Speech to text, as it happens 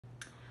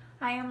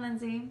Hi, I'm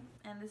Lindsay,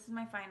 and this is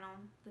my final.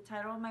 The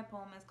title of my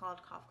poem is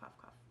called Cough, Cough,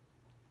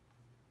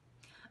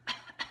 Cough.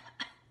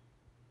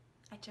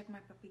 I check my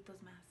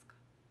papito's mask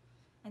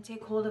and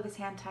take hold of his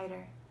hand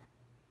tighter.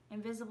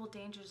 Invisible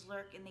dangers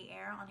lurk in the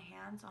air, on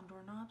hands, on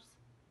doorknobs.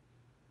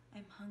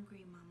 I'm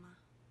hungry, mama.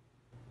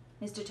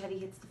 Mr. Teddy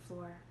hits the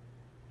floor.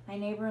 My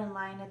neighbor in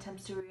line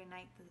attempts to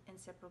reunite the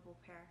inseparable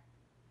pair.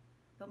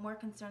 But more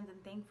concerned than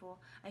thankful,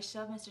 I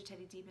shove Mr.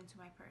 Teddy deep into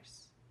my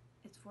purse.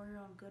 It's for your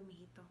own good,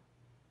 mijito.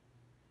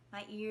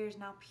 My ears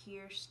now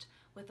pierced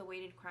with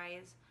awaited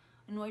cries,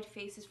 annoyed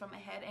faces from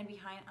ahead and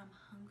behind. I'm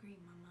hungry,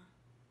 mama.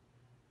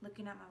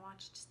 Looking at my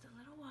watch, just a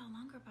little while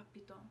longer,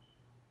 papito.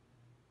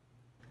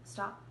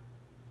 Stop.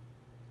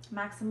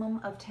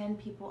 Maximum of 10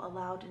 people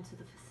allowed into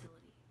the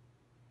facility.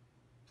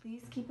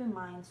 Please keep in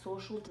mind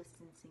social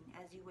distancing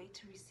as you wait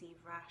to receive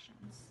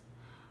rations.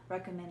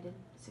 Recommended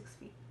 6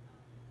 feet.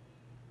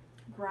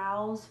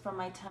 Growls from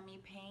my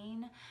tummy,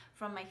 pain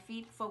from my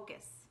feet.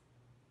 Focus.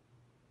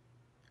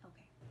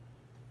 Okay.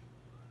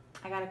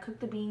 I gotta cook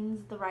the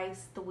beans, the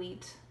rice, the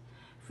wheat,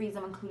 freeze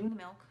them, including the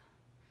milk.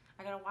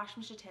 I gotta wash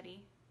Mr.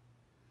 Teddy.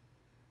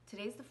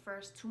 Today's the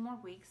first, 2 more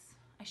weeks.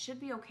 I should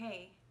be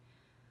okay,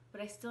 but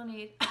I still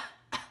need